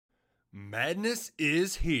Madness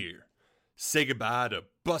is here. Say goodbye to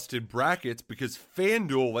busted brackets because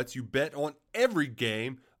FanDuel lets you bet on every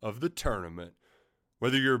game of the tournament.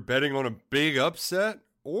 Whether you're betting on a big upset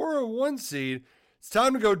or a one seed, it's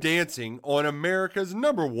time to go dancing on America's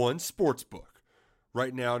 #1 sportsbook.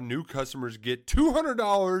 Right now, new customers get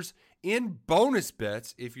 $200 in bonus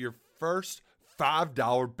bets if your first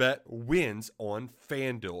 $5 bet wins on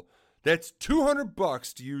FanDuel. That's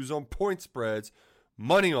 $200 to use on point spreads,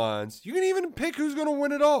 money lines. You can even pick who's going to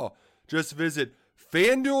win it all. Just visit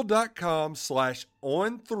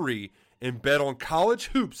FanDuel.com/on3 and bet on college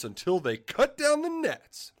hoops until they cut down the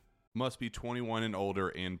nets. Must be 21 and older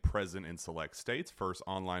and present in select states. First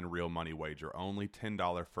online real money wager only.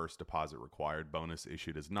 $10 first deposit required. Bonus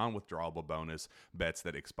issued as non-withdrawable bonus. Bets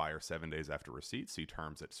that expire 7 days after receipt. See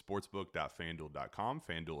terms at sportsbook.fanduel.com.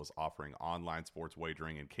 FanDuel is offering online sports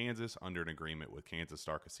wagering in Kansas under an agreement with Kansas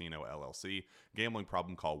Star Casino, LLC. Gambling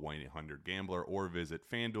problem? Call 1-800-GAMBLER or visit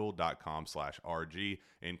fanduel.com/RG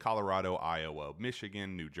in Colorado, Iowa,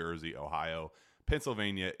 Michigan, New Jersey, Ohio,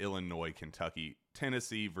 Pennsylvania, Illinois, Kentucky,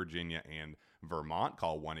 Tennessee, Virginia, and Vermont.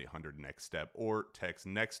 Call 1-800-NEXT-STEP or text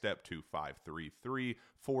NEXT-STEP to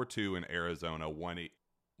 53342 in Arizona,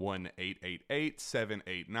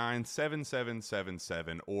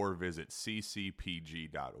 1-888-789-7777 or visit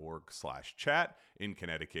ccpg.org/chat. In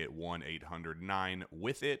Connecticut,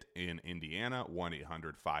 1-800-9-WITH-IT. In Indiana,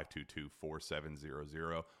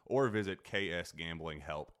 1-800-522-4700 or visit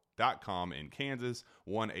ksgamblinghelp.com. In Kansas,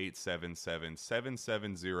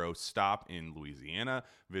 1-877-770-STOP in Louisiana.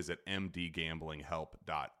 Visit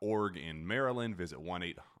mdgamblinghelp.org in Maryland. Visit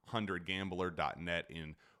 1-800-gambler.net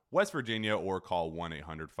in West Virginia or call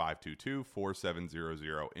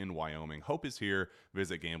 1-800-522-4700 in Wyoming. Hope is here.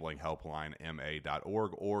 Visit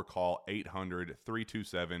gamblinghelplinema.org or call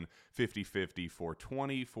 800-327-5050 for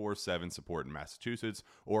 24/7 support in Massachusetts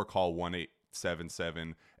or call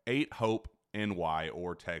 1-877-8-HOPE NY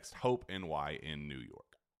or text Hope NY in New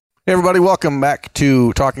York. Hey everybody, welcome back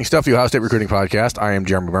to Talking Stuff, the Ohio State Recruiting Podcast. I am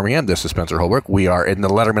Jeremy Birmingham. This is Spencer Holbrook. We are in the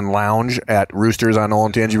Letterman Lounge at Roosters on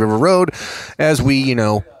Olentangy River Road as we,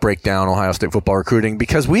 break down Ohio State football recruiting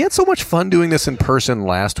because we had so much fun doing this in person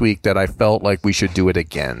last week that I felt like we should do it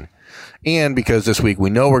again. And because this week we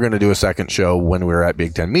know we're going to do a second show when we're at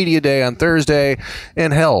Big Ten Media Day on Thursday.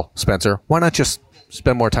 And hell, Spencer, why not just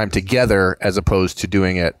spend more time together as opposed to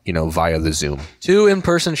doing it, via the Zoom. 2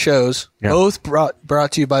 in-person shows, both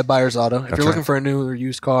brought to you by Buyers Auto. If That's you're looking right. for a new or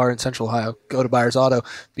used car in Central Ohio, go to Buyers Auto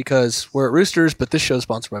because we're at Roosters, but this show is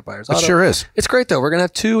sponsored by Buyers Auto. It sure is. It's great, though. We're going to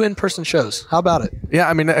have 2 in-person shows. How about it? Yeah,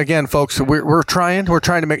 I mean, again, folks, we're trying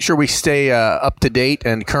to make sure we stay up to date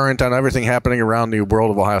and current on everything happening around the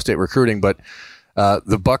world of Ohio State recruiting, but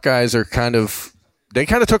the Buckeyes are They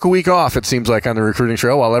kind of took a week off, it seems like, on the recruiting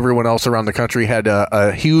trail, while everyone else around the country had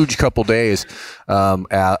a huge couple days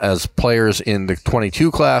as players in the 22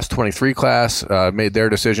 class, 23 class made their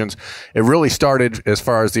decisions. It really started, as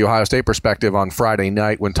far as the Ohio State perspective, on Friday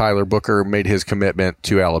night when Tyler Booker made his commitment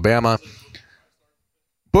to Alabama.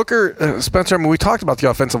 Booker, Spencer, we talked about the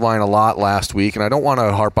offensive line a lot last week, and I don't want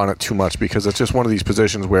to harp on it too much because it's just one of these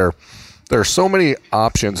positions where there are so many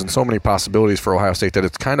options and so many possibilities for Ohio State that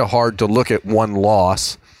it's kind of hard to look at one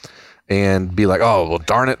loss and be like, oh, well,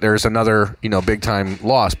 darn it, there's another, big-time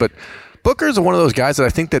loss. But Booker is one of those guys that I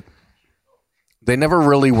think that they never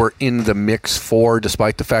really were in the mix for,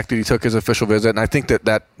 despite the fact that he took his official visit. And I think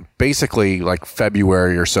that basically, like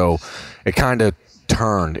February or so, it kind of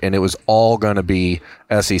turned, and it was all going to be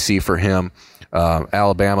SEC for him.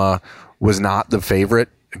 Alabama was not the favorite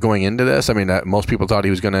going into this. I mean, most people thought he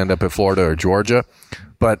was going to end up at Florida or Georgia,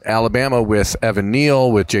 but Alabama with Evan Neal,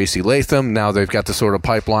 with J.C. Latham, now they've got the sort of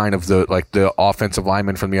pipeline of the offensive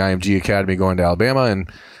lineman from the IMG Academy going to Alabama, and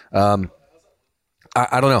I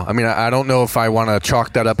don't know. I mean, I don't know if I want to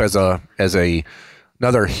chalk that up as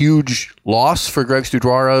another huge loss for Greg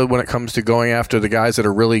Studrara when it comes to going after the guys that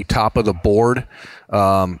are really top of the board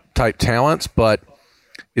type talents, but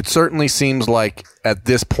it certainly seems like at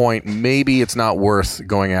this point, maybe it's not worth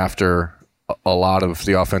going after a lot of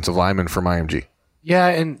the offensive linemen from IMG. Yeah,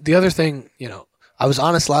 and the other thing, I was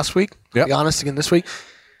honest last week. Yep. I'll be honest again this week.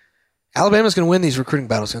 Alabama's going to win these recruiting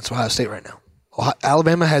battles against Ohio State right now.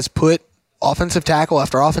 Alabama has put offensive tackle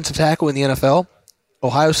after offensive tackle in the NFL.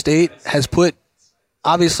 Ohio State has put,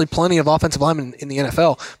 obviously, plenty of offensive linemen in the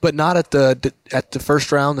NFL, but not at the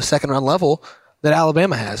first round, the second round level that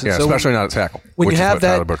Alabama has. And yeah, so especially not a tackle, when which you have is what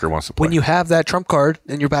that, Tyler Booker wants to play. When you have that trump card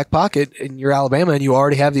in your back pocket and you're Alabama and you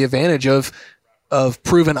already have the advantage of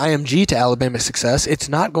proven IMG to Alabama's success, it's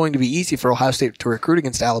not going to be easy for Ohio State to recruit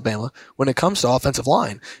against Alabama when it comes to offensive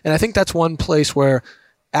line. And I think that's one place where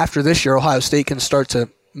after this year, Ohio State can start to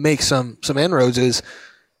make some inroads is.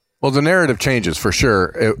 Well, the narrative changes for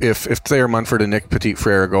sure. If Thayer Munford and Nick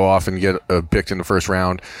Petit-Frere go off and get picked in the first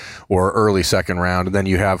round or early second round, and then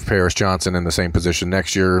you have Paris Johnson in the same position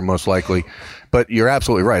next year, most likely. But you're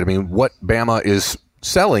absolutely right. I mean, what Bama is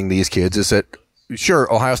selling these kids is that,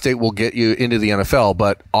 sure, Ohio State will get you into the NFL,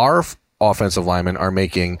 but our offensive linemen are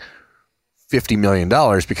making $50 million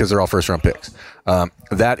because they're all first-round picks.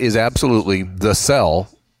 That is absolutely the sell.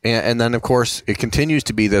 And then, of course, it continues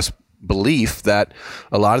to be this belief that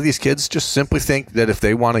a lot of these kids just simply think that if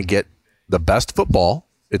they want to get the best football,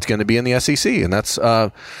 it's going to be in the SEC. And that's,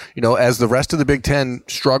 as the rest of the Big Ten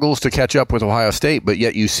struggles to catch up with Ohio State, but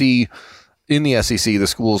yet you see in the SEC the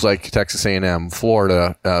schools like Texas A&M,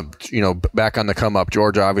 Florida, back on the come up.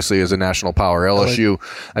 Georgia obviously is a national power. LSU.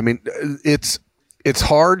 I mean, it's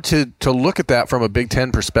hard to look at that from a Big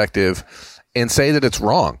Ten perspective and say that it's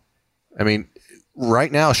wrong. I mean,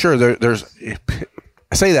 right now, sure, there's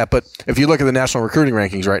I say that, but if you look at the national recruiting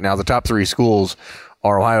rankings right now, the top 3 schools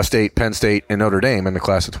are Ohio State, Penn State, and Notre Dame in the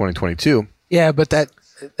class of 2022. Yeah, but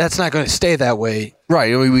that's not going to stay that way.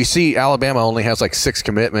 Right. I mean, we see Alabama only has like 6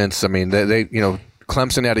 commitments. I mean, they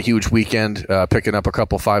Clemson had a huge weekend, picking up a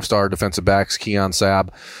couple 5-star defensive backs, Keon Sabb,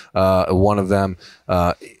 one of them,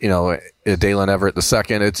 Dalen Everett the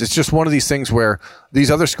second. It's just one of these things where these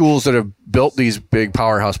other schools that have built these big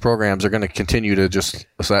powerhouse programs are going to continue to just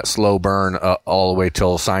that slow burn all the way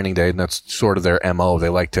till signing day, and that's sort of their MO. They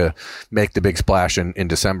like to make the big splash in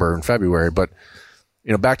December and February. But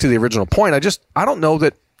back to the original point, I don't know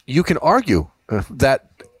that you can argue that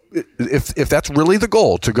if that's really the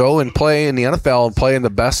goal, to go and play in the NFL and play in the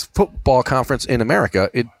best football conference in America,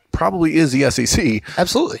 it probably is the SEC.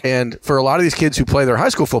 Absolutely. And for a lot of these kids who play their high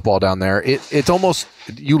school football down there, it's almost,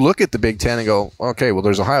 you look at the Big Ten and go, okay, well,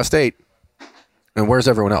 there's Ohio State, and where's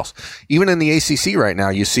everyone else? Even in the ACC right now,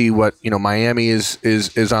 you see what Miami is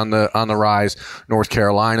on the rise. North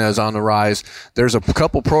Carolina is on the rise. There's a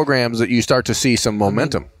couple programs that you start to see some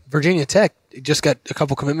momentum. Virginia Tech just got a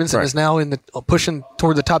couple commitments and is now in the pushing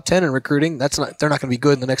toward the top 10 in recruiting. They're not going to be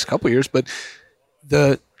good in the next couple of years, but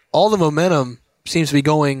all the momentum seems to be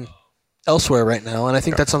going elsewhere right now, and I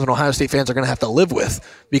think that's something Ohio State fans are going to have to live with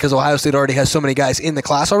because Ohio State already has so many guys in the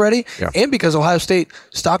class already, and because Ohio State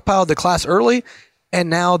stockpiled the class early, and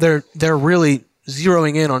now they're really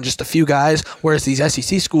zeroing in on just a few guys, whereas these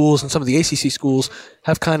SEC schools and some of the ACC schools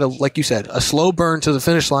have kind of, like you said, a slow burn to the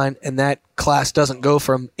finish line, and that class doesn't go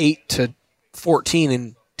from 8 to 14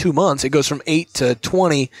 in 2 months. It goes from 8 to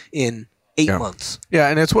 20 in 8 months. Yeah,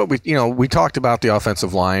 and it's what we talked about the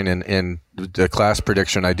offensive line, and the class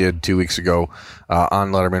prediction I did 2 weeks ago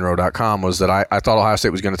on LettermanRow.com was that I thought Ohio State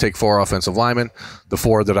was going to take 4 offensive linemen. The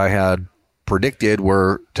 4 that I had predicted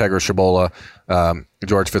were Tegra Shabola,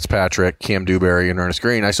 George Fitzpatrick, Cam Dewberry, and Ernest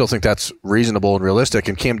Green. I still think that's reasonable and realistic.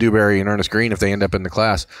 And Cam Dewberry and Ernest Green, if they end up in the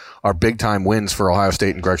class, are big-time wins for Ohio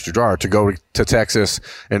State and Greg Studrar to go to Texas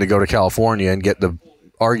and to go to California and get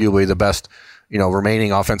arguably the best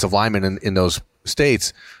remaining offensive linemen in those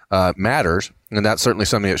states matters. And that's certainly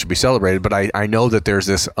something that should be celebrated. But I know that there's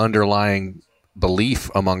this underlying belief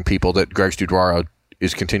among people that Greg Studrar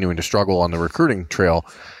is continuing to struggle on the recruiting trail.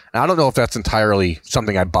 I don't know if that's entirely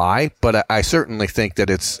something I buy, but I certainly think that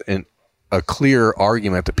it's a clear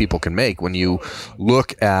argument that people can make when you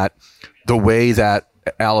look at the way that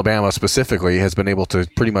Alabama specifically has been able to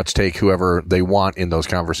pretty much take whoever they want in those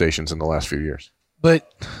conversations in the last few years.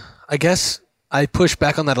 But I guess I push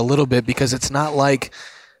back on that a little bit because it's not like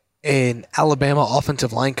an Alabama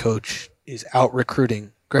offensive line coach is out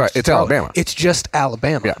recruiting. Right, it's Alabama. It's just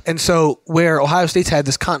Alabama. Yeah. And so where Ohio State's had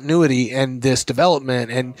this continuity and this development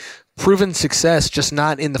and proven success, just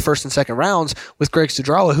not in the first and second rounds with Greg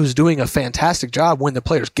Studrawa, who's doing a fantastic job when the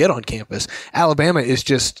players get on campus, Alabama is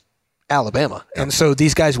just Alabama. Yeah. And so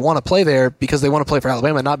these guys want to play there because they want to play for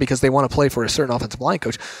Alabama, not because they want to play for a certain offensive line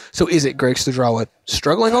coach. So is it Greg Studrawa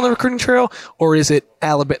struggling on the recruiting trail, or is it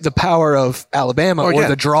the power of Alabama or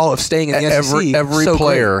the draw of staying in the SEC? Every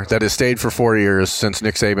player that has stayed for 4 years since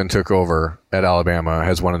Nick Saban took over at Alabama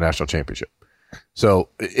has won a national championship. So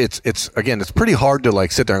it's pretty hard to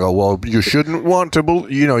sit there and go, well, you shouldn't want to,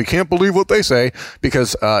 you can't believe what they say,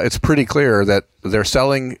 because it's pretty clear that they're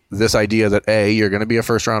selling this idea that A, you're going to be a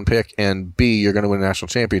first round pick, and B, you're going to win a national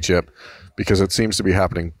championship, because it seems to be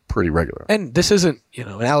happening pretty regularly. And this isn't,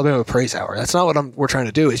 an Alabama praise hour. That's not what we're trying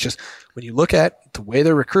to do. It's just when you look at the way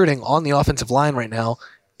they're recruiting on the offensive line right now,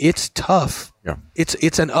 it's tough. Yeah.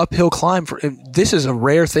 It's an uphill climb this is a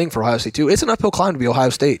rare thing for Ohio State too. It's an uphill climb to be Ohio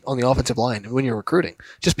State on the offensive line when you're recruiting,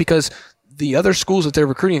 just because the other schools that they're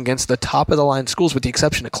recruiting against, the top of the line schools, with the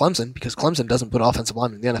exception of Clemson, because Clemson doesn't put offensive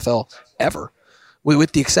linemen in the NFL ever.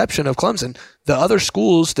 with the exception of Clemson, the other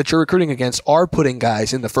schools that you're recruiting against are putting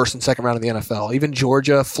guys in the first and second round of the NFL, even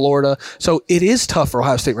Georgia, Florida. So it is tough for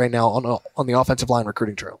Ohio State right now on the offensive line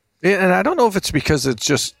recruiting trail. Yeah, and I don't know if it's because it's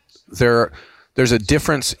just there's a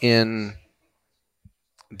difference in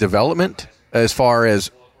development as far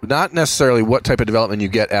as not necessarily what type of development you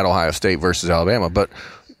get at Ohio State versus Alabama, but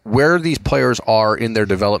where these players are in their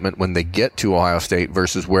development when they get to Ohio State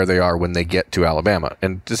versus where they are when they get to Alabama.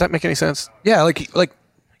 And does that make any sense? Yeah, like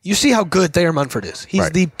you see how good Thayer Munford is. He's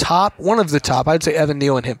Right. the top, one of the top, I'd say Evan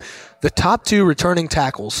Neal and him, the top 2 returning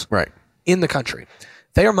tackles Right. in the country.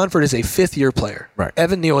 Thayer Munford is a 5th-year player. Right.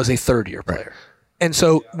 Evan Neal is a 3rd-year player. And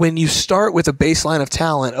so when you start with a baseline of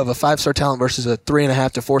talent of a 5-star talent versus a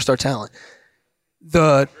 3.5 to 4-star talent,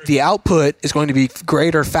 the output is going to be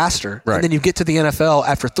greater faster. Right. And then you get to the NFL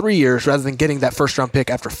after 3 years rather than getting that first-round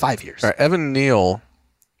pick after 5 years. Right. Evan Neal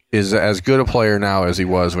is as good a player now as he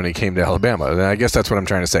was when he came to Alabama. And I guess that's what I'm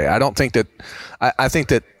trying to say. I don't think that I think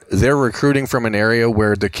that they're recruiting from an area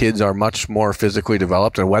where the kids are much more physically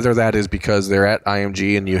developed, and whether that is because they're at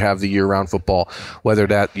IMG and you have the year-round football, whether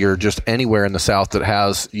that you're just anywhere in the South that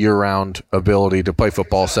has year-round ability to play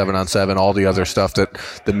football 7-on-7, all the other stuff that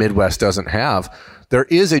the Midwest doesn't have. There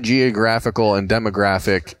is a geographical and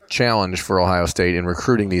demographic challenge for Ohio State in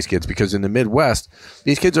recruiting these kids, because in the Midwest,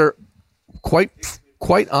 these kids are quite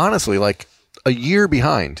honestly like a year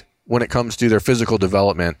behind when it comes to their physical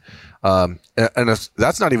development. And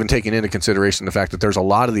that's not even taking into consideration the fact that there's a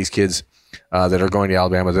lot of these kids that are going to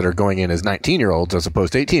Alabama that are going in as 19-year-olds as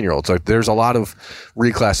opposed to 18-year-olds. Like, there's a lot of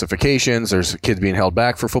reclassifications. There's kids being held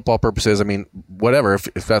back for football purposes. I mean, whatever.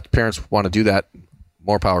 If that parents want to do that,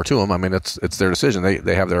 more power to them. I mean, it's their decision.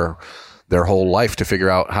 They have their whole life to figure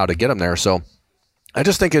out how to get them there. So I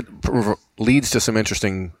just think it leads to some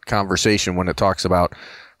interesting conversation when it talks about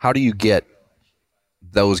how do you get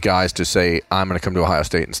those guys to say, I'm going to come to Ohio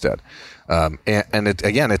State instead.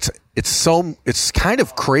 It's kind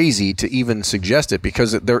of crazy to even suggest it,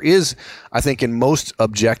 because there is, I think, in most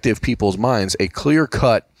objective people's minds, a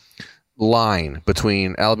clear-cut line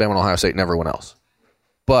between Alabama and Ohio State and everyone else.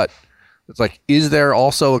 But it's like, is there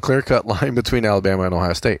also a clear-cut line between Alabama and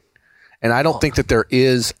Ohio State? And I don't think that there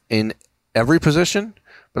is in every position,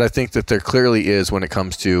 but I think that there clearly is when it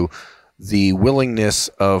comes to the willingness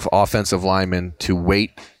of offensive linemen to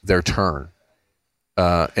wait their turn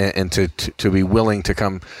and to be willing to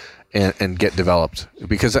come and get developed.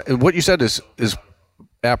 Because what you said is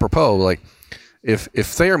apropos. Like, if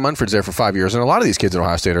Thayer Munford's there for 5 years, and a lot of these kids at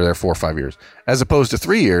Ohio State are there 4 or 5 years, as opposed to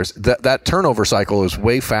 3 years, that turnover cycle is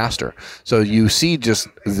way faster. So you see just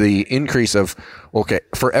the increase of, okay,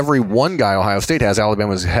 for every one guy Ohio State has,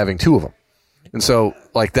 Alabama's having 2 of them. And so,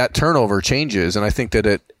 like, that turnover changes, and I think that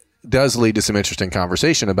it does lead to some interesting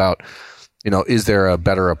conversation about, is there a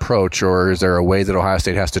better approach, or is there a way that Ohio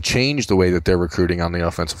State has to change the way that they're recruiting on the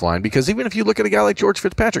offensive line? Because even if you look at a guy like George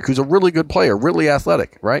Fitzpatrick, who's a really good player, really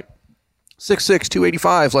athletic, right? 6'6",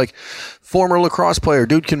 285, like, former lacrosse player,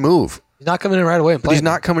 dude can move. He's not coming in right away and playing. He's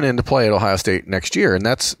not coming in to play at Ohio State next year, and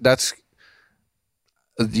that's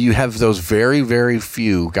you have those very, very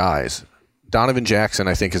few guys. Donovan Jackson,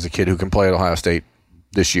 I think, is a kid who can play at Ohio State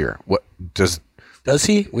this year. What does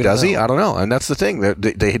he? Does he? I don't know. And that's the thing.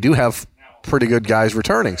 They do have pretty good guys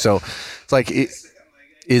returning. So it's like,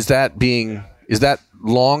 is that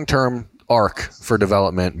long-term arc for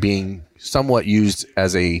development being somewhat used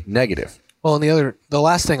as a negative? Well, and the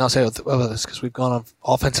last thing I'll say about this, because we've gone on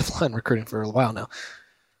offensive line recruiting for a while now.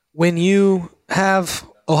 When you have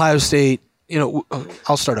Ohio State,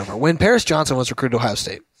 I'll start over. When Paris Johnson was recruited to Ohio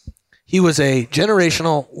State, he was a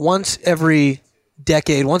generational, once every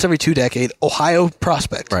 2 decade Ohio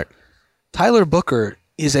prospect. Right. Tyler Booker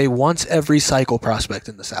is a once every cycle prospect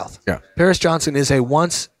in the South. Yeah. Paris Johnson is a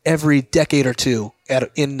once every decade or two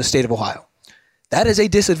in the state of Ohio. That is a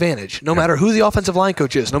disadvantage, no matter who the offensive line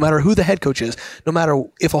coach is, no matter who the head coach is, no matter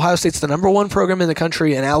if Ohio State's the number 1 program in the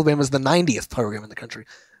country and Alabama's the 90th program in the country.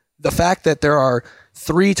 The fact that there are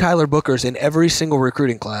 3 Tyler Bookers in every single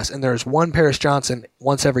recruiting class and there's 1 Paris Johnson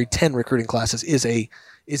once every 10 recruiting classes is a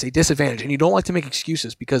disadvantage. And you don't like to make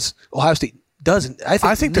excuses, because Ohio State doesn't. I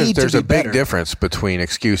think there's a big difference between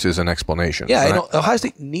excuses and explanations. Yeah, right? Ohio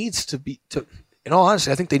State needs to be. In all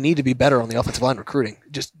honesty, I think they need to be better on the offensive line recruiting.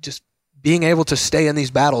 Just being able to stay in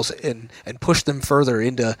these battles and push them further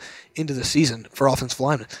into the season for offensive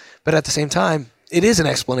linemen. But at the same time, it is an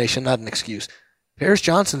explanation, not an excuse. Paris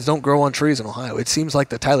Johnsons don't grow on trees in Ohio. It seems like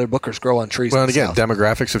the Tyler Bookers grow on trees. Well, in the and again, South.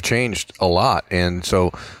 demographics have changed a lot, and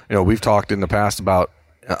so we've talked in the past about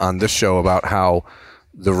on this show about how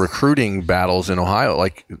the recruiting battles in Ohio,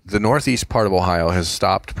 like the northeast part of Ohio has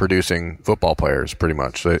stopped producing football players pretty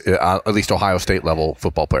much, at least Ohio State level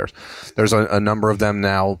football players. There's a number of them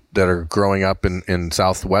now that are growing up in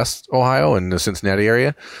southwest Ohio and the Cincinnati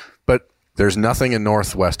area, but there's nothing in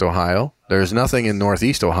northwest Ohio. There's nothing in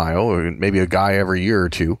northeast Ohio, maybe a guy every year or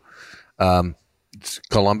two.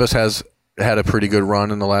 Columbus has had a pretty good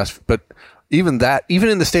run in the last, but even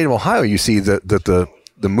in the state of Ohio, you see that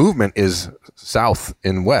the movement is south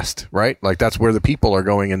and west, right? Like that's where the people are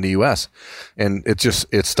going in the U.S. And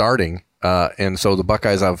it's starting. And so the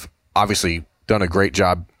Buckeyes have obviously done a great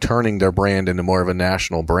job turning their brand into more of a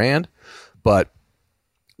national brand, but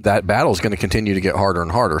that battle is going to continue to get harder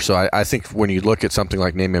and harder. So I think when you look at something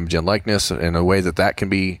like name, image, and likeness and a way that can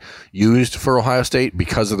be used for Ohio State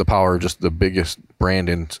because of the power of just the biggest brand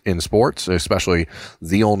in sports, especially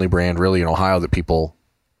the only brand really in Ohio that people,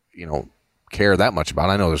 care that much about.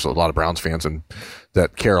 I know there's a lot of Browns fans and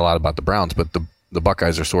that care a lot about the Browns, but the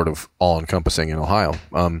Buckeyes are sort of all encompassing in Ohio.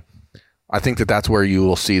 I think that's where you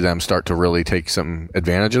will see them start to really take some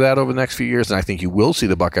advantage of that over the next few years, and I think you will see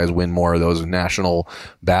the Buckeyes win more of those national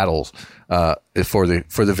battles for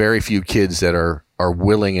the very few kids that are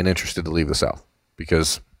willing and interested to leave the South,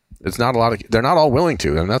 because it's not a lot of. They're not all willing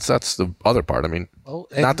to, and that's the other part. I mean,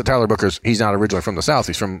 not that Tyler he's not originally from the South.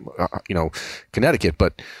 He's from Connecticut,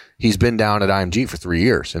 but he's been down at IMG for 3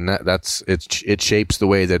 years, and it shapes the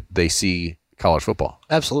way that they see college football.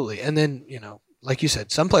 Absolutely, and then like you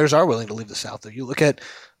said, some players are willing to leave the South. You look at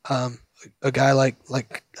a guy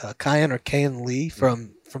like Kayan Lee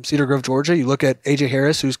from Cedar Grove, Georgia. You look at AJ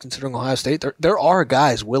Harris, who's considering Ohio State. There are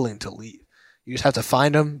guys willing to leave. You just have to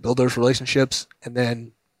find them, build those relationships, and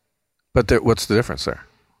then. But what's the difference there?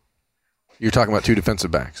 You're talking about two defensive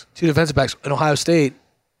backs. Two defensive backs in Ohio State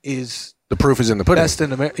is. The proof is in the pudding. Best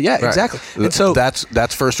in America. Yeah, right. Exactly. And so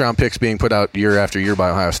that's first round picks being put out year after year by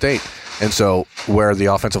Ohio State. And so where the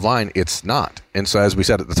offensive line, it's not. And so as we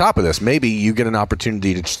said at the top of this, maybe you get an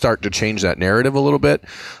opportunity to start to change that narrative a little bit,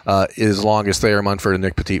 as long as Thayer Munford and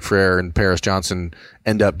Nick Petit-Frere and Paris Johnson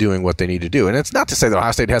end up doing what they need to do. And it's not to say that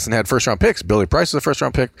Ohio State hasn't had first round picks. Billy Price was a first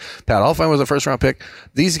round pick. Pat Alfine was a first round pick.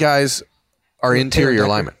 These guys are interior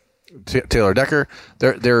linemen. Taylor Decker,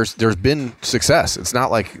 there's been success. It's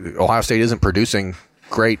not like Ohio State isn't producing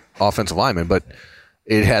great offensive linemen, but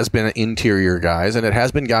it has been interior guys, and it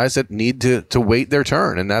has been guys that need to wait their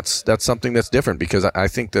turn, and that's something that's different, because I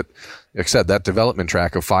think that, like I said, that development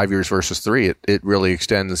track of 5 years versus 3, it really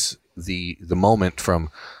extends the moment from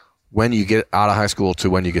when you get out of high school to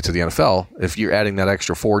when you get to the NFL. If you're adding that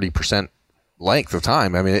extra 40% length of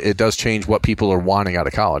time, I mean, it does change what people are wanting out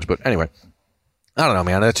of college. But anyway, I don't know,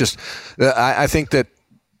 man. That's just I think that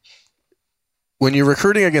when you're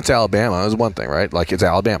recruiting against Alabama is one thing, right? Like, it's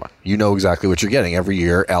Alabama. You know exactly what you're getting. Every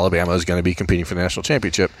year, Alabama is going to be competing for the national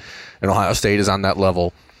championship, and Ohio State is on that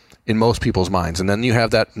level in most people's minds. And then you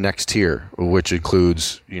have that next tier, which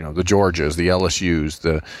includes, the Georgias, the LSUs,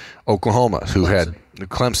 the Oklahomas, who had the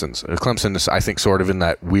Clemsons. Clemson is, I think, sort of in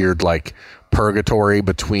that weird, like, purgatory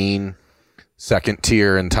between second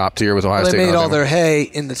tier and top tier with Ohio State. They made all their hay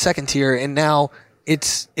in the second tier, and now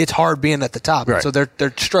it's hard being at the top. Right. So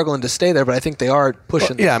they're struggling to stay there, but I think they are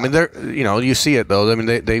pushing. Well, yeah, I mean, they're you see it though. I mean,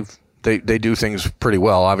 they do things pretty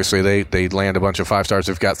well. Obviously, they land a bunch of 5-stars.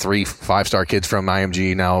 They've got 3 5-star kids from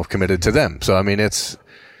IMG now committed to them. So I mean, it's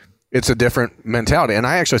a different mentality, and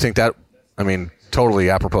I actually think that, I mean, totally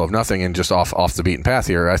apropos of nothing and just off the beaten path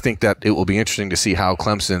here, I think that it will be interesting to see how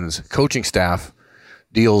Clemson's coaching staff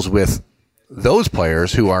deals with those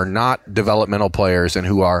players who are not developmental players and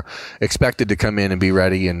who are expected to come in and be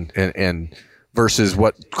ready and versus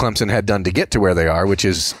what Clemson had done to get to where they are, which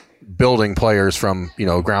is building players from,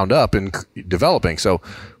 ground up and developing. So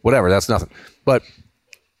whatever, that's nothing. But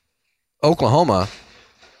Oklahoma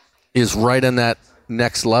is right in that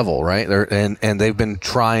next level, right? And they've been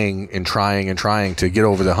trying to get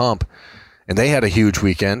over the hump. And they had a huge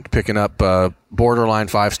weekend, picking up borderline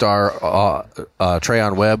 5-star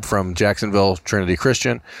Trayon Webb from Jacksonville Trinity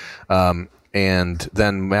Christian, and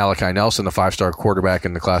then Malachi Nelson, the 5-star quarterback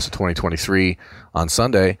in the class of 2023 on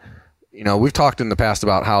Sunday. We've talked in the past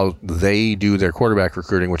about how they do their quarterback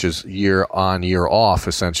recruiting, which is year on, year off,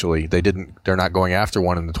 essentially. They're not going after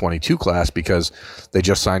one in the 22 class because they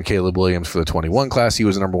just signed Caleb Williams for the 21 class. He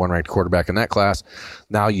was the number 1 ranked quarterback in that class.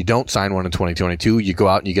 Now you don't sign one in 2022. You go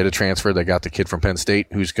out and you get a transfer. They got the kid from Penn State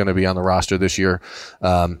who's going to be on the roster this year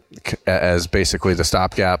as basically the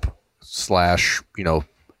stopgap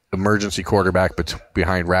 / emergency quarterback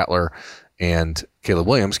behind Rattler and Caleb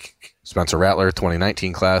Williams. Spencer Rattler,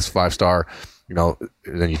 2019 class, 5-star.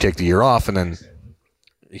 Then you take the year off, and then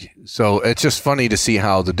So it's just funny to see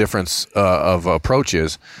how the difference of approach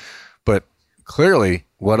is. But clearly,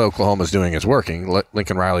 what Oklahoma's doing is working.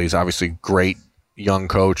 Lincoln Riley is obviously great young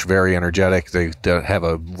coach, very energetic. They have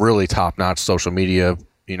a really top-notch social media,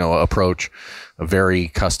 approach, a very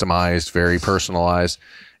customized, very personalized.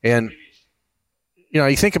 And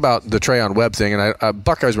you think about the Trayon Webb thing, and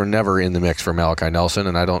Buckeyes were never in the mix for Malachi Nelson,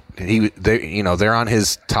 and they're on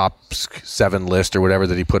his top 7 list or whatever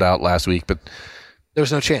that he put out last week, but there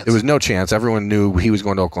was no chance. There was no chance. Everyone knew he was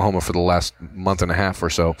going to Oklahoma for the last month and a half or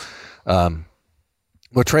so.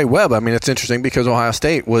 But Trey Webb, it's interesting because Ohio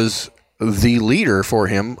State was the leader for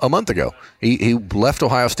him a month ago. He left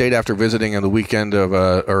Ohio State after visiting on the weekend of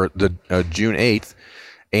June 8th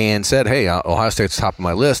and said, hey, Ohio State's top of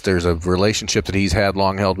my list. There's a relationship that he's had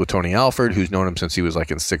long held with Tony Alford, who's known him since he was in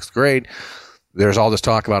 6th grade. There's all this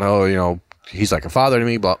talk about, he's like a father to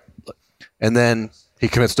me, blah. And then he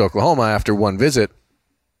commits to Oklahoma after one visit.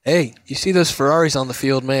 Hey, you see those Ferraris on the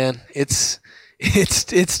field, man. It's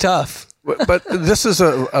tough. But this is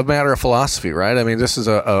a matter of philosophy, right? This is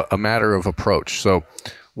a matter of approach. So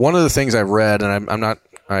one of the things I've read, and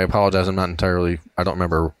I apologize, I don't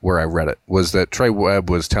remember where I read it, was that Trey Webb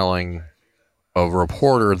was telling a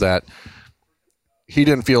reporter that he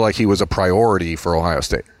didn't feel like he was a priority for Ohio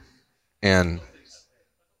State. And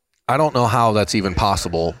I don't know how that's even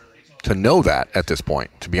possible to know that at this point,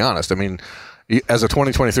 to be honest. As a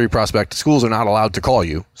 2023 prospect, schools are not allowed to call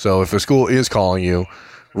you. So if a school is calling you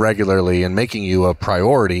regularly and making you a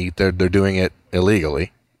priority, they're doing it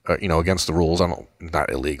illegally, against the rules. Not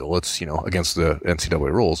illegal. It's, against the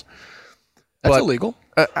NCAA rules. That's illegal.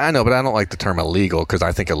 I know, but I don't like the term illegal because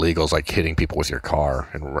I think illegal is like hitting people with your car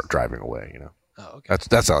and driving away, Oh, okay.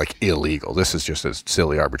 That's not like illegal. This is just a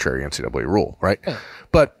silly, arbitrary NCAA rule, right? Yeah.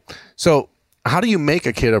 But so how do you make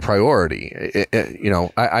a kid a priority?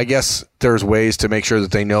 I guess there's ways to make sure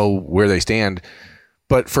that they know where they stand.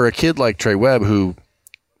 But for a kid like Trey Webb, who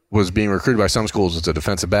was being recruited by some schools as a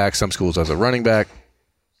defensive back, some schools as a running back,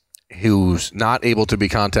 who's not able to be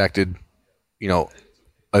contacted,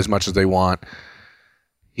 as much as they want.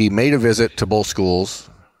 He made a visit to both schools.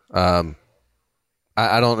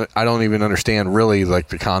 I don't even understand really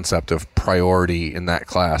the concept of priority in that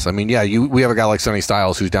class. We have a guy like Sonny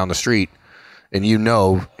Styles who's down the street, and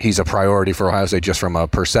he's a priority for Ohio State just from a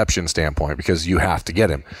perception standpoint because you have to get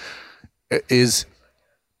him. Is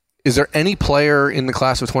there any player in the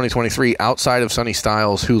class of 2023 outside of Sonny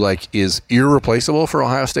Styles who is irreplaceable for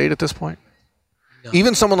Ohio State at this point? No.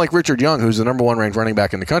 Even someone like Richard Young, who's the number 1 ranked running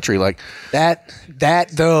back in the country, that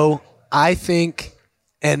though, I think,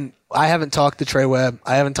 and I haven't talked to Trey Webb,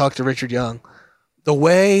 I haven't talked to Richard Young,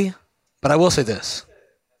 but I will say this: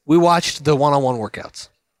 we watched the one-on-one workouts.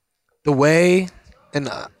 The way, and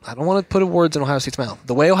I don't want to put words in Ohio State's mouth,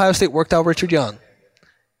 the way Ohio State worked out Richard Young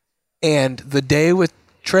and the day with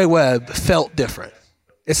Trey Webb felt different.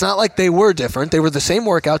 It's not like they were different. They were the same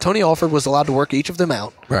workout. Tony Alford was allowed to work each of them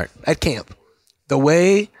out at camp. The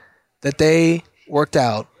way that they worked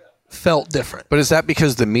out felt different. But is that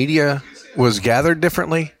because the media was gathered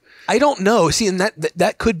differently? I don't know. See, and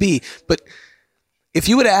that could be. But if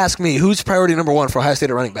you would ask me who's priority number 1 for Ohio State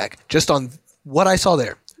at running back, just on what I saw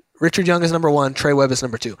there, Richard Young is number 1, Trey Webb is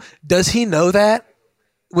number 2. Does he know that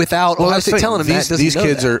without Ohio State telling him that? These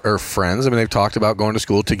kids are friends. They've talked about going to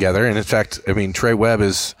school together. And in fact, Trey Webb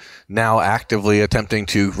is now actively attempting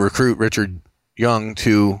to recruit Richard Young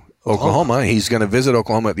to Oklahoma. He's going to visit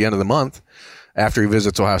Oklahoma at the end of the month after he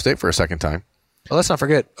visits Ohio State for a second time. Well, let's not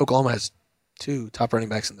forget, Oklahoma has 2 top running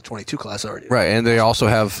backs in the 22 class already. Right, and they also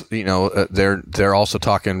have, they're also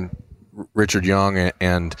talking Richard Young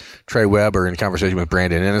and Trey Webb are in conversation with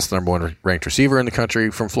Brandon Ennis, the number 1 ranked receiver in the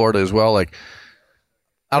country from Florida as well. I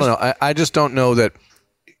don't know. I just don't know that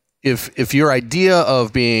if your idea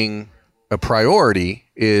of being a priority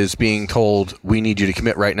is being told, we need you to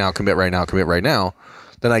commit right now,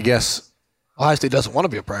 then I guess Ohio State doesn't want to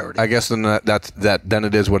be a priority. I guess then then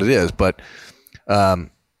it is what it is. But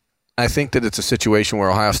I think that it's a situation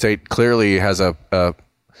where Ohio State clearly has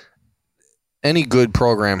any good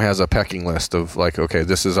program has a pecking list of okay,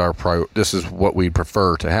 this is this is what we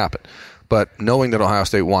prefer to happen. But knowing that Ohio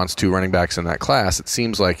State wants 2 running backs in that class, it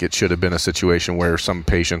seems like it should have been a situation where some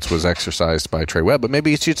patience was exercised by Trey Webb. But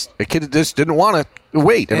maybe it's just a kid that just didn't want to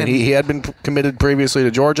wait. He had been committed previously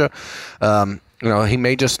to Georgia. He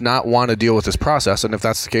may just not want to deal with this process. And if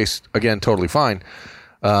that's the case, again, totally fine.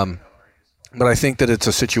 But I think that it's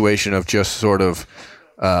a situation of just sort of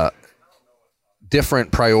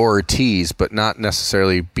different priorities, but not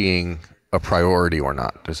necessarily being a priority or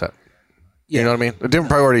not. Does that? You know what I mean? Different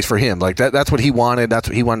priorities for him. Like that's what he wanted. That's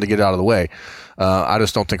what he wanted to get out of the way. I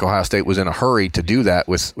just don't think Ohio State was in a hurry to do that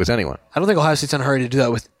with anyone. I don't think Ohio State's in a hurry to do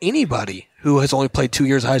that with anybody who has only played 2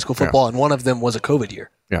 years of high school football, and one of them was a COVID year.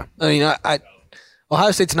 Yeah. I mean,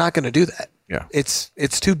 Ohio State's not going to do that. Yeah.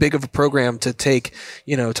 It's too big of a program to take,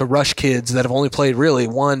 to rush kids that have only played really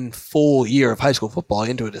one full year of high school football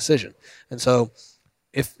into a decision. And so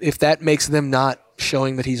if that makes them not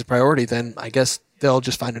showing that he's a priority, then I guess they'll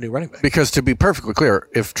just find a new running back. Because to be perfectly clear,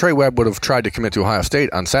 if Trey Webb would have tried to commit to Ohio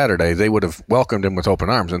State on Saturday, they would have welcomed him with open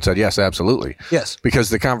arms and said, yes, absolutely. Yes.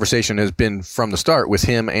 Because the conversation has been from the start with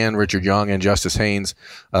him and Richard Young and Justice Haynes,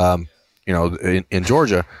 in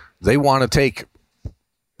Georgia. They want to take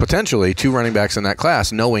potentially 2 running backs in that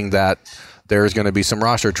class, knowing that there's going to be some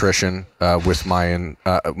roster attrition with Mayan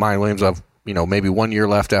Williams of, maybe 1 year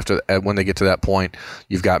left after when they get to that point.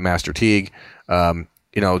 You've got Master Teague.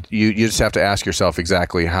 You just have to ask yourself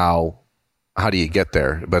exactly how do you get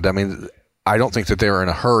there. But, I mean, I don't think that they were in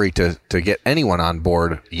a hurry to get anyone on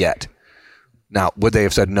board yet. Now, would they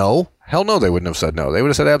have said no? Hell no, they wouldn't have said no. They would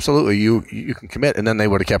have said, absolutely, you can commit. And then they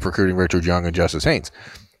would have kept recruiting Richard Young and Justice Haynes.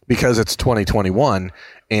 Because it's 2021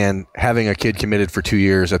 and having a kid committed for 2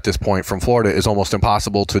 years at this point from Florida is almost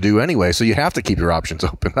impossible to do anyway. So you have to keep your options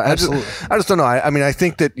open. I just don't know. I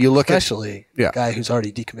think that you look especially a guy who's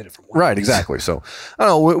already decommitted from one. Right, exactly. So I don't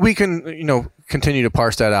know. We can continue to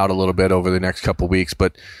parse that out a little bit over the next couple of weeks,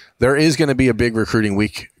 but there is going to be a big recruiting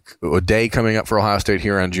week, a day coming up for Ohio State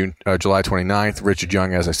here on July 29th. Richard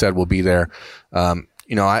Young, as I said, will be there.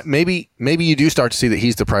 Maybe you do start to see that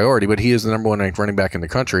he's the priority, but he is the number 1 ranked running back in the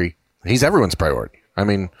country. He's everyone's priority. I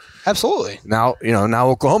mean, absolutely. Now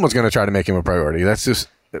Oklahoma's going to try to make him a priority. That's just,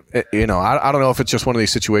 I don't know if it's just one of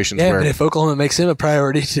these situations where. But if Oklahoma makes him a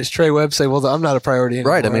priority, does Trey Webb say, "Well, I'm not a priority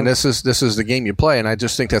anymore"? Right. I mean, this is the game you play, and I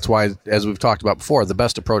just think that's why, as we've talked about before, the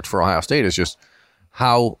best approach for Ohio State is just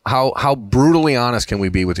how brutally honest can we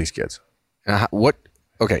be with these kids?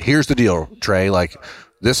 Okay, here's the deal, Trey. Like,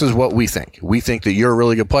 this is what we think. We think that you're a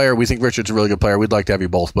really good player. We think Richard's a really good player. We'd like to have you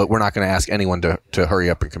both, but we're not going to ask anyone to hurry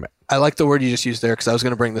up and commit. I like the word you just used there because I was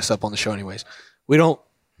going to bring this up on the show anyways. We don't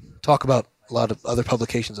talk about a lot of other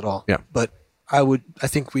publications at all. Yeah. But I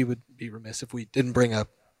think we would be remiss if we didn't bring up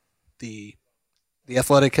the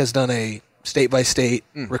Athletic has done a state-by-state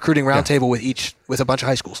recruiting roundtable with a bunch of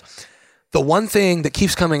high schools. The one thing that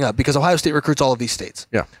keeps coming up, because Ohio State recruits all of these states.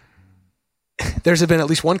 Yeah. There's been at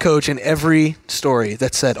least one coach in every story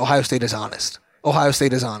that said Ohio State is honest. Ohio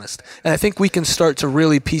State is honest. And I think we can start to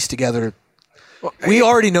really piece together. We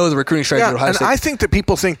already know the recruiting strategy of Ohio State. I think that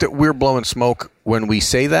people think that we're blowing smoke when we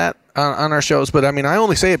say that on our shows, but I mean, I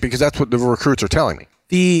only say it because that's what the recruits are telling me.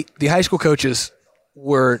 The high school coaches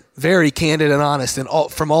were very candid and honest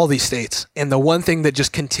from all these states. And the one thing that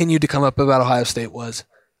just continued to come up about Ohio State was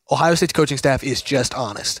Ohio State's coaching staff is just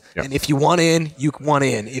honest. Yep. And if you want in, you want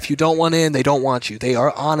in. If you don't want in, they don't want you. They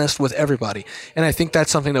are honest with everybody. And I think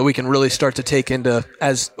that's something that we can really start to take into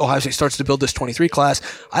as Ohio State starts to build this 23 class.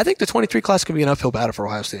 I think the 23 class can be an uphill battle for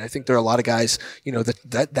Ohio State. I think there are a lot of guys,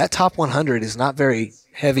 that top 100 is not very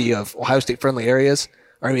heavy of Ohio State friendly areas.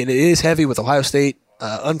 I mean, it is heavy with Ohio State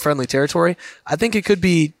unfriendly territory. I think it could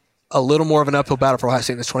be a little more of an uphill battle for Ohio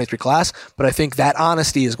State in this 23 class, but I think that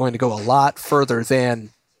honesty is going to go a lot further than.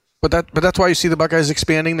 But that's why you see the Buckeyes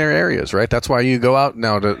expanding their areas, right? That's why you go out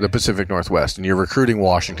now to the Pacific Northwest and you're recruiting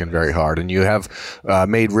Washington very hard, and you have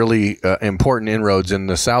made really important inroads in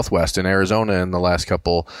the Southwest and Arizona in the last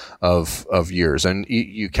couple of years, and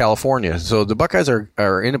you California. So the Buckeyes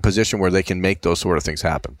are in a position where they can make those sort of things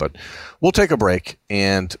happen. But we'll take a break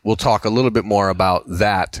and we'll talk a little bit more about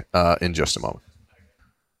that in just a moment.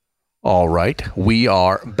 All right, we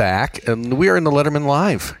are back, and we are in the Letterman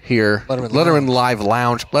Live here. Letterman Live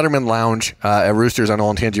Lounge. Letterman Lounge at Roosters on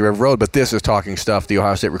Old Tangi River Road. But this is Talking Stuff, the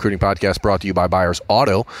Ohio State Recruiting Podcast brought to you by Byers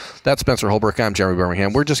Auto. That's Spencer Holbrook. I'm Jeremy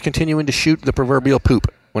Birmingham. We're just continuing to shoot the proverbial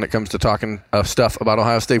poop when it comes to talking stuff about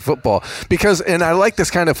Ohio State football. And I like this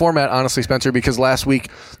kind of format, honestly, Spencer, because last week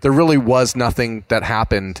there really was nothing that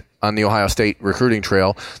happened on the Ohio State recruiting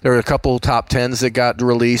trail. There were a couple top 10s that got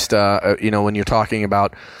released, when you're talking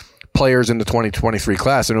about players in the 2023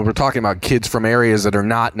 class. And we're talking about kids from areas that are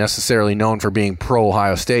not necessarily known for being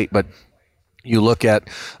pro-Ohio State, but you look at,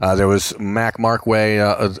 there was Mac Markway,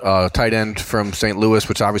 a tight end from St. Louis,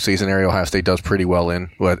 which obviously is an area Ohio State does pretty well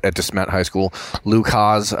in at DeSmet High School. Luke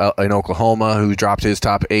Haas in Oklahoma, who dropped his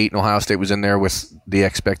top 8, and Ohio State was in there with the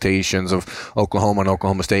expectations of Oklahoma and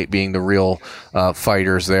Oklahoma State being the real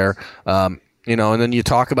fighters there. And then you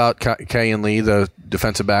talk about Kayan Lee, the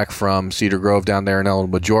defensive back from Cedar Grove down there in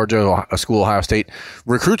Ellenwood, Georgia, a school Ohio State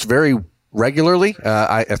recruits very regularly.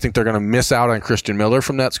 I think they're going to miss out on Christian Miller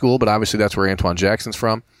from that school, but obviously that's where Antoine Jackson's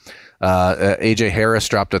from. A.J. Harris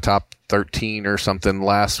dropped a top 13 or something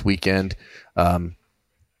last weekend. I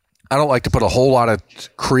don't like to put a whole lot of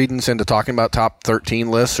credence into talking about top 13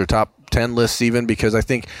 lists or top 10 lists even, because I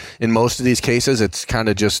think in most of these cases it's kind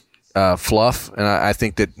of just fluff, and I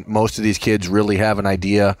think that most of these kids really have an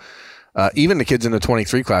idea. Even the kids in the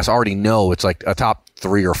 23 class already know it's like a top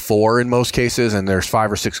 3 or 4 in most cases, and there's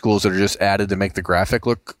 5 or 6 schools that are just added to make the graphic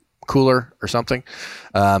look cooler or something.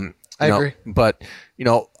 I agree. But,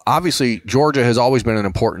 obviously Georgia has always been an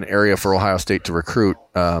important area for Ohio State to recruit.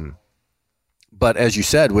 But as you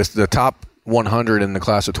said, with the top 100 in the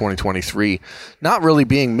class of 2023 not really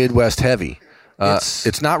being Midwest heavy,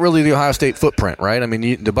 it's not really the Ohio State footprint, right? I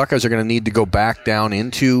mean, the Buckeyes are going to need to go back down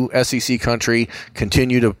into SEC country,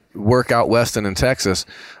 continue to work out west and in Texas,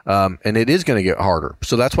 and it is going to get harder.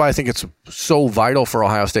 So that's why I think it's so vital for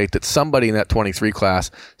Ohio State that somebody in that 23 class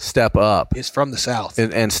step up. Is from the South.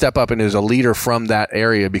 And step up and is a leader from that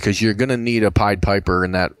area, because you're going to need a Pied Piper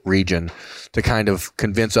in that region to kind of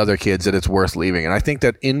convince other kids that it's worth leaving. And I think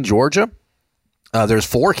that in Georgia, there's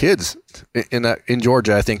 4 kids in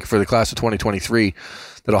Georgia, I think, for the class of 2023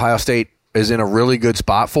 that Ohio State is in a really good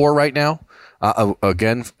spot for right now.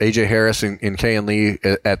 Again, A.J. Harris and Kayan Lee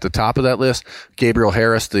at the top of that list. Gabriel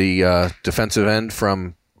Harris, the defensive end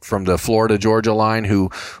from the Florida-Georgia line, who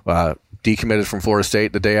decommitted from Florida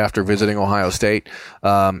State the day after visiting Ohio State.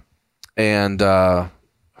 Oh,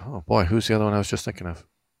 boy, who's the other one I was just thinking of?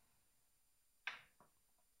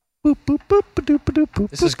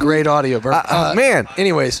 This is great audio, bro. Man.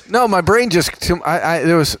 Anyways, no, my brain just completely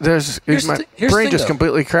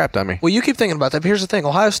crapped on me. Well, you keep thinking about that, but here's the thing: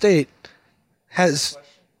 Ohio State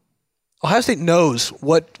knows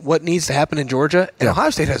what needs to happen in Georgia, and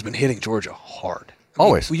Ohio State has been hitting Georgia hard.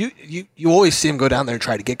 Always. You always see them go down there and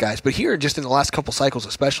try to get guys, but here, just in the last couple cycles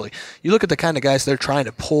especially, you look at the kind of guys they're trying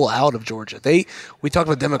to pull out of Georgia. We talked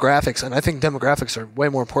about demographics, and I think demographics are way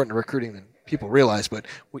more important to recruiting than people realize, but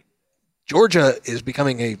Georgia is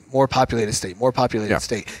becoming a more populated state,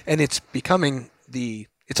 and it's becoming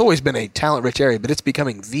it's always been a talent-rich area, but it's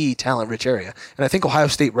becoming the talent-rich area. And I think Ohio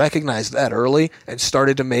State recognized that early and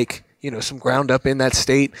started to make some ground up in that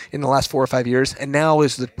state in the last 4 or 5 years, and now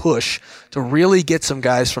is the push to really get some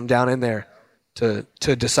guys from down in there to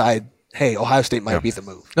decide, hey, Ohio State might be the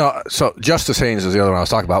move. No, so Justice Haynes is the other one I was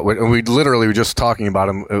talking about. We literally were just talking about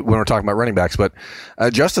him when we were talking about running backs. But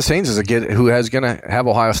Justice Haynes is a kid who is going to have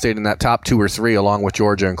Ohio State in that top 2 or 3 along with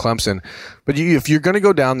Georgia and Clemson. But if you're going to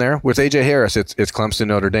go down there with A.J. Harris, it's Clemson,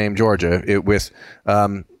 Notre Dame, Georgia.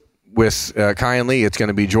 With Kayan Lee, it's going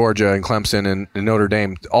to be Georgia and Clemson and Notre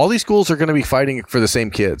Dame. All these schools are going to be fighting for the same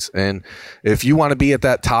kids. And if you want to be at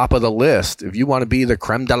that top of the list, if you want to be the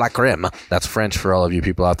creme de la creme, that's French for all of you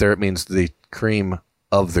people out there. It means the cream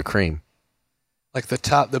of the cream. Like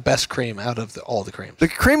the best cream out of all the creams. The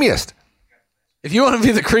creamiest. If you want to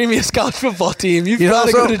be the creamiest college football team, you've got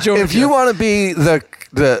to go to Georgia. If you want to be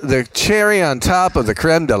the cherry on top of the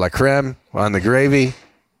creme de la creme on the gravy,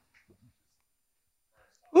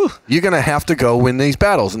 you're going to have to go win these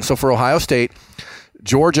battles. And so for Ohio State,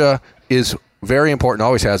 Georgia is very important,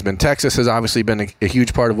 always has been. Texas has obviously been a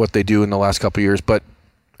huge part of what they do in the last couple of years. But,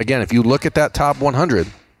 again, if you look at that top 100,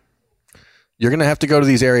 you're going to have to go to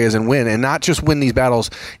these areas and win, and not just win these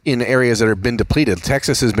battles in areas that have been depleted.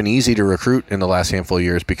 Texas has been easy to recruit in the last handful of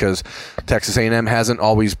years because Texas A&M hasn't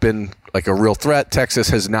always been like a real threat. Texas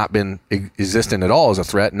has not been existent at all as a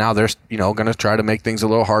threat. Now they're going to try to make things a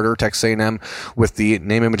little harder. Texas A&M with the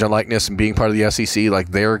name, image, and likeness and being part of the SEC,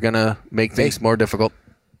 like they're going to make things more difficult.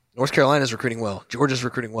 North Carolina's recruiting well. Georgia's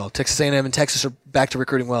recruiting well. Texas A&M and Texas are back to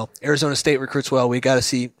recruiting well. Arizona State recruits well. We got to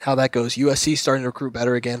see how that goes. USC's starting to recruit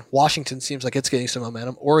better again. Washington seems like it's getting some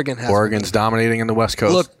momentum. Oregon's dominating in the West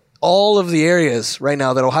Coast. Look, all of the areas right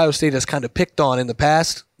now that Ohio State has kind of picked on in the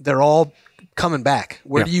past, they're all coming back.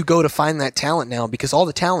 Where do you go to find that talent now? Because all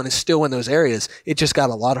the talent is still in those areas. It just got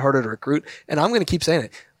a lot harder to recruit. And I'm going to keep saying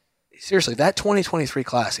it. Seriously, that 2023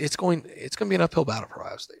 class, it's going to be an uphill battle for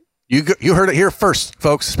Ohio State. You heard it here first,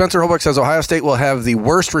 folks. Spencer Holbrook says Ohio State will have the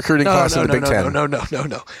worst recruiting class in the Big Ten.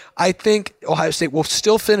 No. I think Ohio State will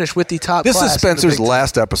still finish with the top class. This is Spencer's in the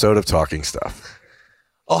last episode of Talking Stuff.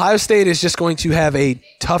 Ohio State is just going to have a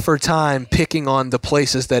tougher time picking on the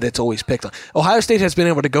places that it's always picked on. Ohio State has been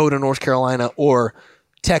able to go to North Carolina or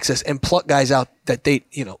Texas and pluck guys out that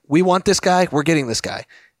we want this guy, we're getting this guy.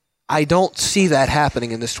 I don't see that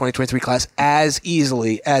happening in this 2023 class as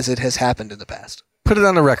easily as it has happened in the past. Put it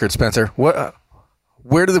on the record, Spencer.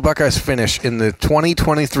 Where do the Buckeyes finish in the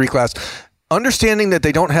 2023 class? Understanding that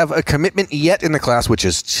they don't have a commitment yet in the class, which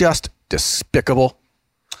is just despicable.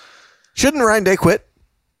 Shouldn't Ryan Day quit?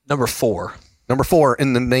 Number 4 Number 4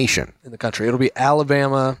 in the nation. in the country. It'll be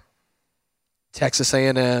Alabama, Texas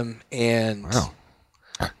A&M, and Wow.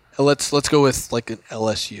 let's go with like an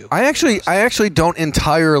LSU. I actually don't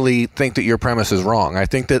entirely think that your premise is wrong. I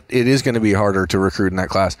think that it is going to be harder to recruit in that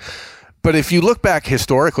class. But if you look back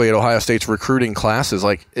historically at Ohio State's recruiting classes,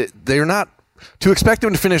 they're not to expect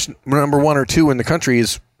them to finish number 1 or 2 in the country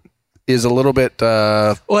is a little bit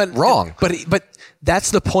wrong. But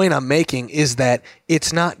that's the point I'm making, is that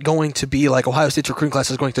it's not going to be like Ohio State's recruiting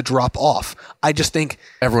class is going to drop off. I just think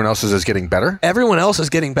everyone else is getting better. Everyone else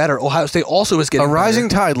is getting better. Ohio State also is getting better. A rising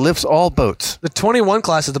tide lifts all boats. The 21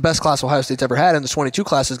 class is the best class Ohio State's ever had, and the 22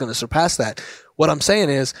 class is going to surpass that. What I'm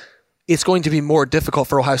saying is it's going to be more difficult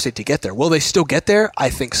for Ohio State to get there. Will they still get there?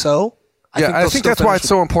 I think so. I think that's why it's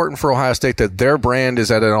so important for Ohio State that their brand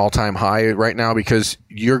is at an all-time high right now, because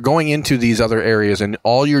you're going into these other areas and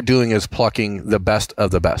all you're doing is plucking the best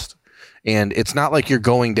of the best. And it's not like you're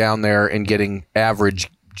going down there and getting average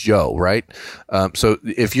Joe, right? So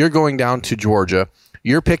if you're going down to Georgia,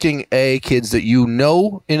 you're picking kids that you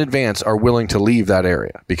know in advance are willing to leave that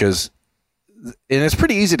area, because and it's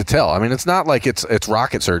pretty easy to tell. I mean, it's not like it's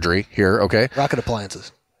rocket surgery here, okay? Rocket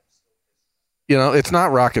appliances. It's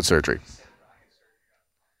not rocket surgery.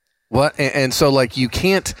 What? And so, you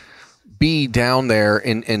can't be down there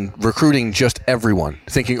and recruiting just everyone,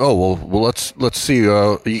 thinking, well, let's see.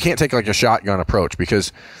 You can't take a shotgun approach,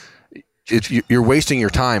 because you're wasting your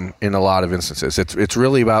time in a lot of instances. It's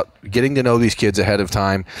really about getting to know these kids ahead of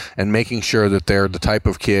time and making sure that they're the type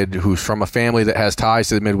of kid who's from a family that has ties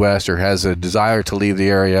to the Midwest or has a desire to leave the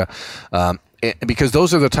area, because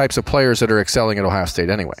those are the types of players that are excelling at Ohio State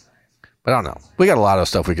anyway. But I don't know. We got a lot of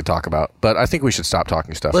stuff we could talk about, but I think we should stop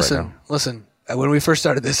talking stuff right now. Listen, when we first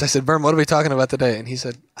started this, I said, Berm, what are we talking about today? And he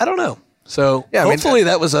said, I don't know. So hopefully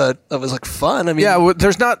that was fun. I mean,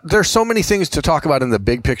 there's so many things to talk about in the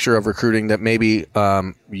big picture of recruiting that maybe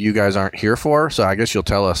you guys aren't here for. So I guess you'll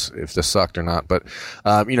tell us if this sucked or not. But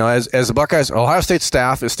as the Buckeyes, Ohio State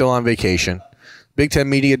staff is still on vacation. Big Ten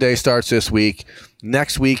Media Day starts this week.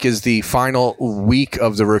 Next week is the final week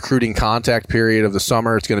of the recruiting contact period of the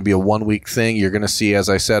summer. It's going to be a 1-week thing. You're going to see, as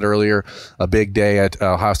I said earlier, a big day at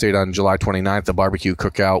Ohio State on July 29th, the barbecue,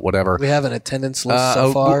 cookout, whatever. We have an attendance list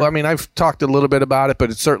so far. I mean, I've talked a little bit about it,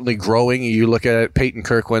 but it's certainly growing. You look at it, Peyton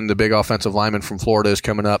Kirkland, the big offensive lineman from Florida, is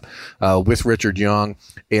coming up with Richard Young,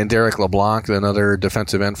 and Derek LeBlanc, another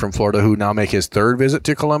defensive end from Florida, who now make his 3rd visit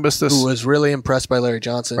to Columbus. Who was really impressed by Larry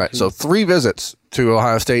Johnson. Right, so 3 visits to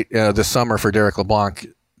Ohio State this summer for Derek LeBlanc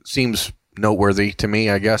seems noteworthy to me,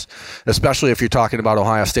 I guess, especially if you're talking about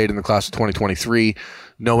Ohio State in the class of 2023,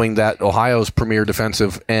 knowing that Ohio's premier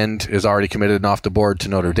defensive end is already committed and off the board to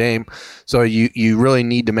Notre Dame. So you really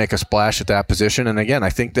need to make a splash at that position. And again, I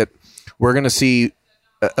think that we're going to see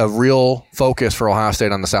a real focus for Ohio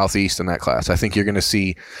State on the Southeast in that class. I think you're going to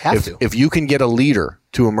see if you can get a leader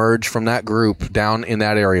to emerge from that group down in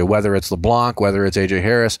that area, whether it's LeBlanc, whether it's A.J.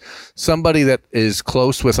 Harris, somebody that is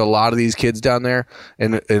close with a lot of these kids down there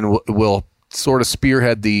and will sort of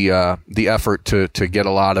spearhead the effort to get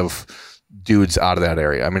a lot of dudes out of that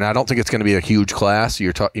area. I mean, I don't think it's going to be a huge class.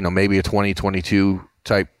 You're maybe a 2022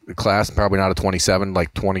 type class, probably not a 27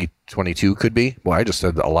 like 2022 could be. Well, I just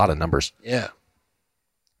said a lot of numbers. Yeah.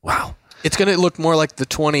 Wow. It's going to look more like the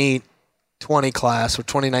 2020 class or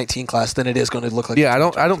 2019 class than it is going to look like. Yeah,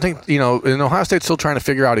 I don't think, and Ohio State's still trying to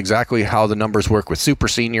figure out exactly how the numbers work with super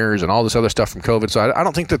seniors and all this other stuff from COVID. So I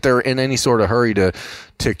don't think that they're in any sort of hurry to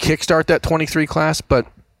kickstart that 23 class, but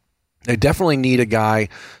they definitely need a guy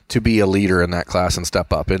to be a leader in that class and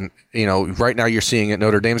step up. And, right now you're seeing it.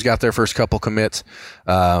 Notre Dame's got their first couple commits.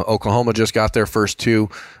 Oklahoma just got their first 2.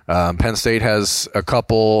 Penn State has a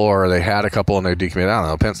couple, or they had a couple and they decommitted. I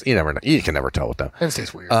don't know. You never know. You can never tell with them. Penn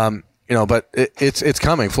State's weird. But it's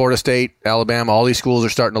coming. Florida State, Alabama, all these schools are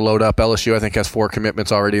starting to load up. LSU, I think, has 4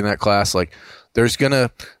 commitments already in that class.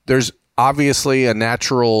 There's obviously a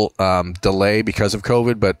natural delay because of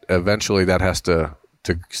COVID, but eventually that has to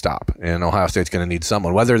stop. And Ohio State's going to need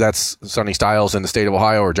someone, whether that's Sonny Styles in the state of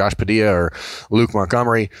Ohio or Josh Padilla or Luke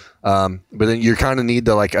Montgomery. But then you kind of need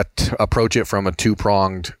to approach it from a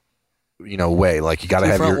 2-pronged way. Like you got to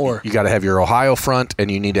have your Ohio front and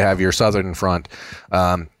you need to have your Southern front.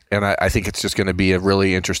 And I think it's just going to be a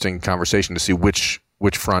really interesting conversation to see which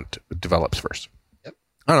front develops first. Yep.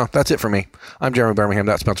 I don't know. That's it for me. I'm Jeremy Birmingham.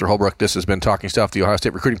 That's Spencer Holbrook. This has been Talking Stuff, the Ohio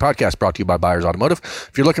State Recruiting Podcast, brought to you by Byers Automotive.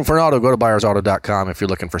 If you're looking for an auto, go to ByersAuto.com. If you're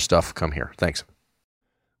looking for stuff, come here. Thanks.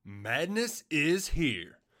 Madness is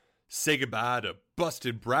here. Say goodbye to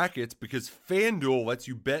busted brackets because FanDuel lets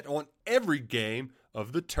you bet on every game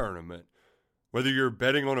of the tournament. Whether you're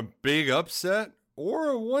betting on a big upset or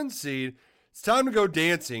a 1 seed, it's time to go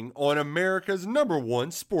dancing on America's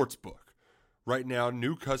 #1 sportsbook. Right now,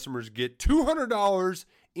 new customers get $200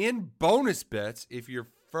 in bonus bets if your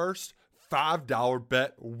first $5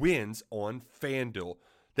 bet wins on FanDuel.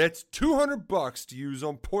 That's $200 to use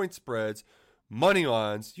on point spreads, money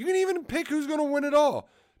lines. You can even pick who's going to win it all.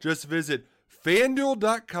 Just visit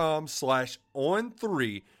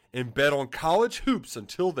FanDuel.com/on3 and bet on college hoops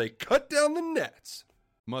until they cut down the nets.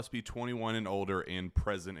 Must be 21 and older and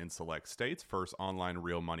present in select states. First online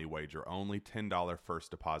real money wager only. $10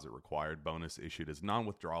 first deposit required. Bonus issued as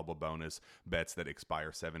non-withdrawable bonus. Bets that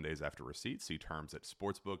expire 7 days after receipt. See terms at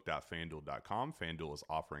sportsbook.fanduel.com. FanDuel is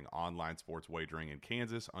offering online sports wagering in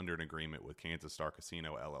Kansas under an agreement with Kansas Star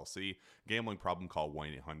Casino LLC. Gambling problem? Call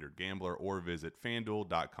 1-800-GAMBLER or visit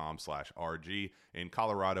fanduel.com/RG. In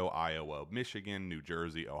Colorado, Iowa, Michigan, New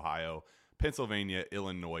Jersey, Ohio, Pennsylvania,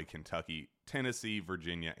 Illinois, Kentucky, Tennessee,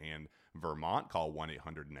 Virginia, and Vermont. Call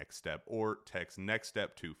 1-800-NEXT-STEP or text NEXT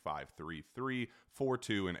STEP to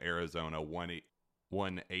 53342. In Arizona,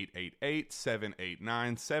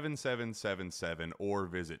 1-888-789-7777 or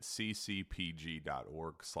visit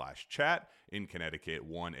ccpg.org/chat. In Connecticut,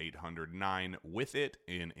 1-800-9-WITH-IT.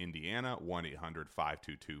 In Indiana,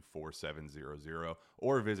 1-800-522-4700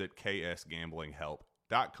 or visit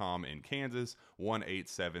ksgamblinghelp.com. In Kansas,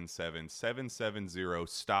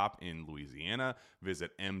 1-877-770-STOP. In Louisiana,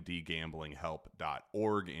 visit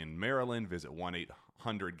mdgamblinghelp.org. In Maryland, visit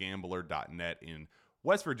 1-800-gambler.net. In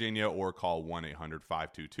West Virginia, or call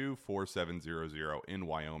 1-800-522-4700. In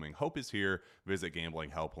Wyoming, hope is here. Visit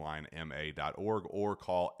gamblinghelplinema.org or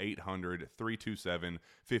call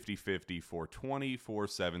 800-327-5050 for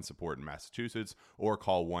 24/7 support in Massachusetts, or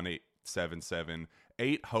call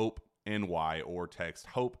 1-877-8-HOPE NY or text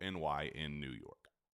HOPE NY in New York.